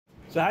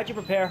So how'd you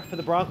prepare for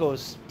the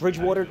Broncos?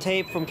 Bridgewater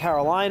tape from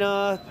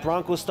Carolina,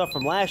 Broncos stuff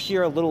from last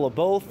year, a little of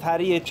both. How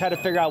do you try to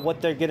figure out what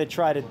they're going to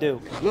try to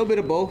do? A little bit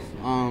of both.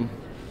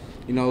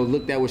 You know,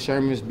 looked at what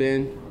Sherman's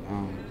been.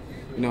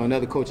 You know,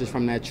 another coach is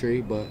from that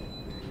tree, but,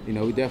 you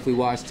know, we definitely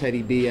watched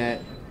Teddy B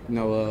at, you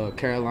know,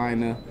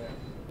 Carolina.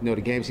 You know,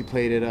 the games he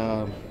played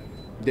at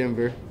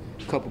Denver,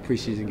 a couple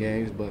preseason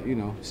games, but, you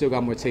know, still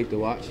got more tape to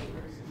watch.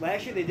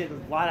 Last year they did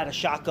a lot out of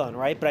shotgun,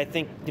 right? But I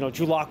think, you know,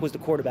 Drew Lock was the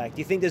quarterback. Do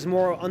you think there's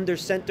more under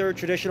center,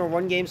 traditional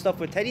run game stuff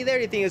with Teddy there? Or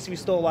do you think it's going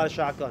to be still a lot of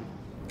shotgun?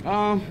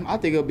 I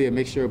think it'll be a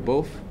mixture of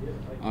both.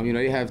 You know,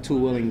 they have two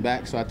willing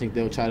backs, so I think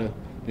they'll try to, you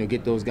know,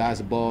 get those guys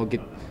the ball,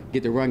 get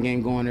the run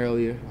game going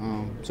earlier.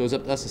 So it's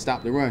up to us to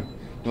stop the run.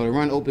 You know, the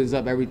run opens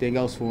up everything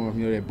else for them.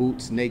 You know, their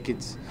boots,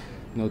 nakeds,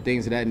 you know,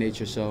 things of that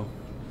nature. So,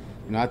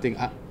 you know, I think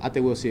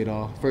we'll see it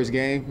all. First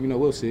game, you know,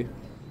 we'll see.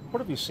 What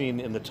have you seen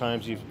in the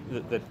times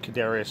that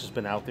Kadarius has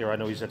been out there? I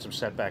know he's had some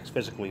setbacks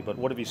physically, but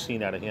what have you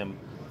seen out of him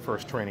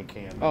first training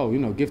camp? Oh, you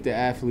know, gifted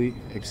athlete,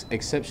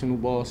 exceptional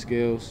ball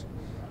skills,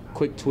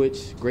 quick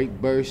twitch,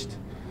 great burst.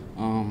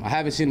 I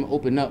haven't seen him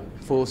open up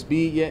full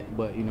speed yet,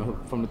 but, you know,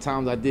 from the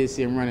times I did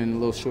see him running in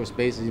little short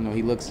spaces, you know,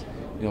 he looks,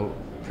 you know,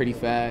 pretty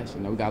fast.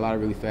 You know, we got a lot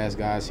of really fast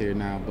guys here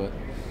now, but,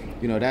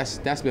 you know,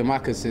 that's been my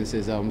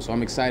consensus of him. So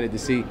I'm excited to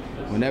see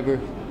whenever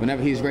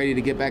he's ready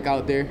to get back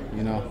out there,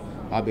 you know,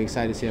 I'll be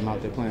excited to see him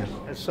out there playing.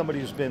 As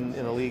somebody who's been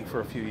in the league for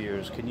a few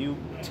years, can you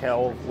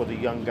tell with a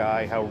young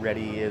guy how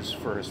ready he is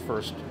for his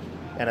first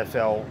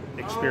NFL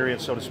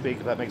experience, so to speak,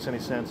 if that makes any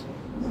sense?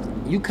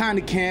 You kind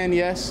of can,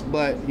 yes,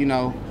 but, you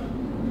know,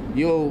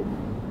 you'll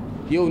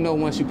know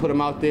once you put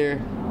him out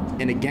there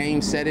in a game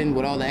setting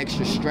with all the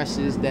extra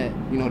stresses that,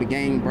 you know, the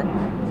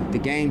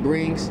game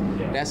brings.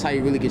 That's how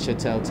you really get your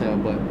telltale.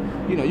 But,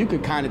 you know, you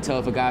can kind of tell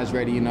if a guy's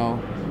ready, you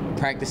know,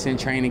 practicing,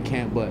 training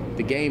camp, but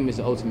the game is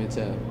the ultimate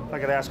tell. If I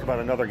could ask about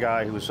another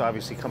guy who's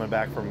obviously coming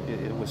back from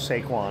with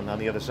Saquon on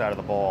the other side of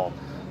the ball.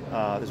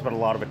 There's been a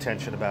lot of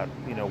attention about,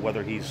 you know,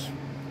 whether he's,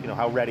 you know,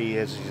 how ready he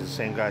is. He's the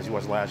same guy as he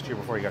was last year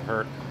before he got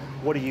hurt.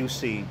 What do you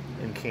see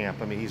in camp?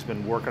 I mean, he's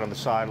been working on the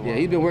side a lot. Yeah,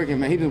 he's been working,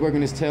 man. He's been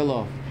working his tail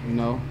off, you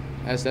know.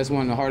 That's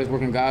one of the hardest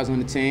working guys on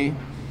the team.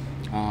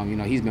 You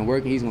know, he's been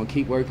working, he's going to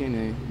keep working,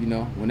 and, you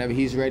know, whenever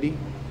he's ready,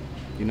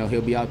 you know,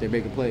 he'll be out there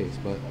making plays.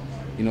 But,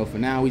 you know, for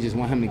now, we just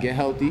want him to get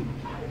healthy.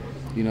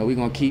 You know, we're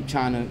going to keep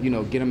trying to, you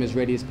know, get him as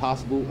ready as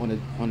possible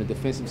on the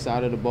defensive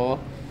side of the ball.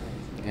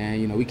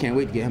 And, you know, we can't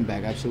wait to get him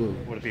back,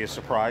 absolutely. Would it be a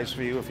surprise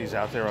for you if he's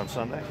out there on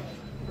Sunday?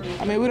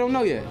 I mean, we don't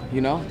know yet,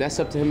 you know. That's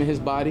up to him and his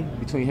body,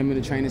 between him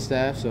and the training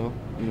staff, so,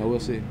 you know, we'll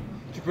see.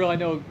 Jabril, I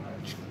know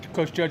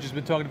Coach Judge has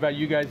been talking about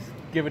you guys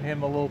giving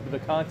him a little bit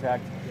of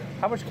contact.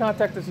 How much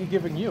contact is he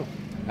giving you?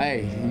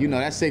 Hey, you know,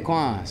 that's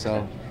Saquon,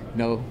 so, you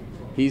know,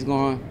 he's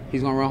going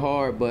to run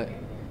hard, but,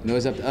 you know,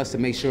 it's up to us to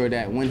make sure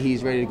that when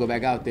he's ready to go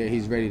back out there,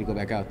 he's ready to go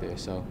back out there.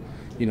 So,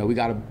 you know, we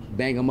got to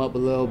bang him up a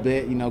little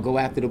bit, you know, go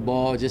after the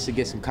ball just to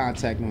get some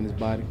contact on his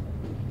body.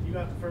 You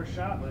got the first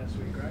shot last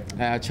week,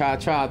 right? I tried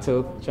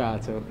to.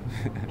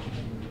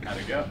 How'd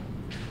it go?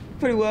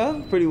 Pretty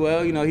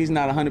well. You know, he's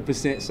not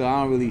 100%, so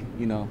I don't really,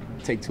 you know,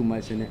 take too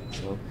much in it.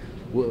 So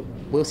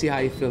we'll see how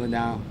he's feeling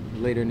down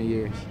later in the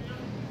years.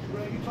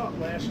 Well, you talked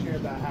last year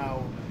about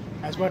how,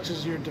 as much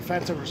as your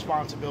defensive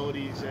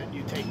responsibilities, that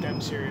you take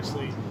them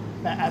seriously,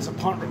 that as a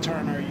punt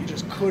returner, you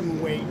just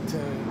couldn't wait to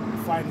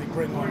finally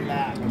bring one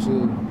back.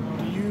 Absolutely.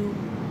 Do you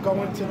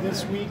go into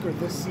this week or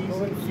this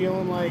season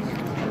feeling like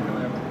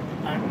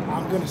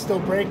I'm going to still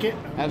break it?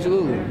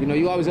 Absolutely. You know,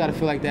 you always got to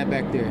feel like that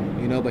back there,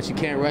 you know, but you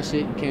can't rush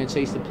it. You can't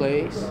chase the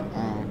plays.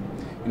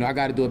 You know, I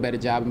got to do a better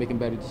job of making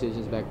better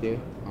decisions back there.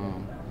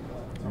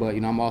 But,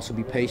 you know, I'm also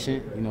be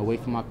patient, you know,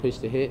 wait for my pitch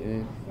to hit,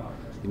 and,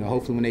 you know,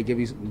 hopefully when they give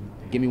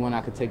me one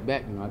I can take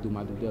back, you know, I do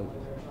my due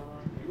diligence.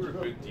 You were a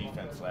good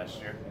defense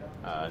last year,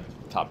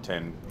 top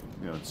 10,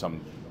 you know, in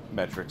some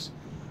metrics.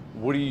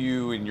 What do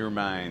you, in your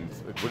mind,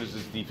 like, what does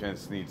this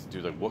defense need to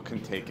do? Like, what can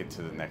take it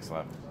to the next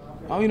level?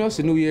 Oh, you know, it's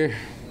a new year,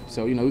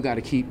 so, you know, we got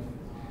to keep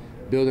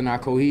building our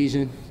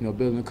cohesion, you know,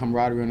 building the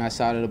camaraderie on that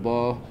side of the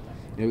ball.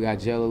 You know, we got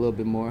to gel a little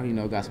bit more, you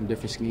know, got some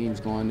different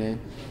schemes going in.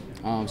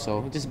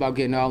 So just about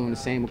getting all on the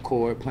same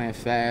accord, playing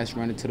fast,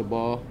 running to the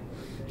ball.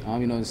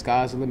 You know, the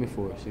sky's the limit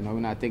for us. You know, we're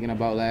not thinking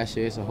about last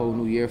year. It's a whole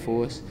new year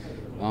for us.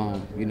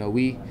 You know,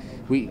 we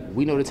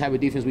know the type of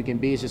defense we can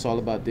be. It's just all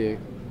about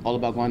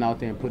going out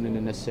there and putting in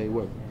the necessary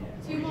work.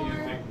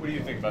 What do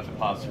you think about the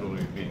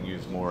possibility of being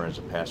used more as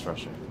a pass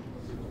rusher?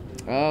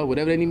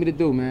 Whatever they need me to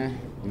do, man.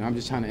 You know, I'm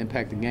just trying to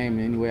impact the game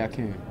in any way I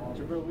can.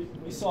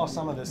 We saw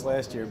some of this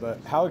last year, but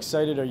how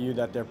excited are you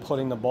that they're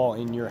putting the ball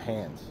in your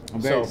hands? I'm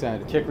very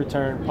excited. Kick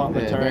return, punt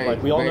return,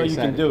 like we all know you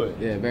can do it.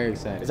 Yeah, very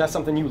excited. Is that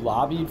something you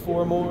lobbied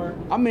for more?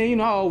 I mean, you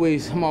know,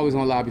 I'm always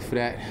gonna lobby for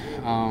that.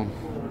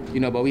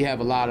 You know, but we have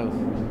a lot of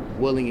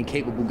willing and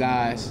capable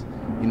guys,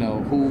 you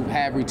know, who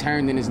have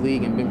returned in this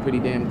league and been pretty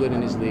damn good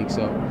in this league.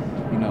 So,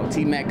 you know,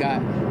 T-Mac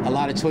got a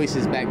lot of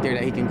choices back there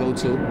that he can go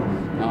to.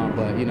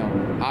 But, you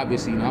know,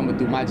 obviously, you know, I'm going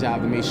to do my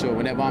job to make sure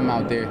whenever I'm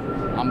out there,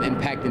 I'm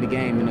impacting the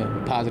game in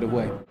a positive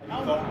way.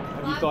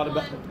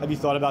 Have you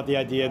thought about the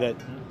idea that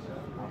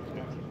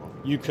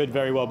you could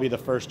very well be the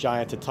first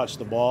Giant to touch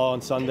the ball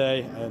on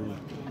Sunday and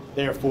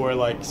therefore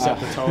like set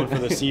the tone for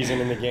the season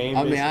in the game?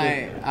 I mean,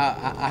 basically?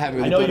 I haven't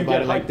really I know thought you about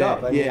get it like hyped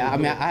that. up. Yeah, I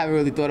mean, I haven't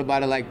really thought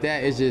about it like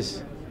that. It's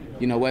just,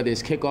 you know, whether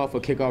it's kickoff or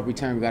kickoff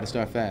return, we got to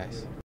start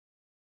fast.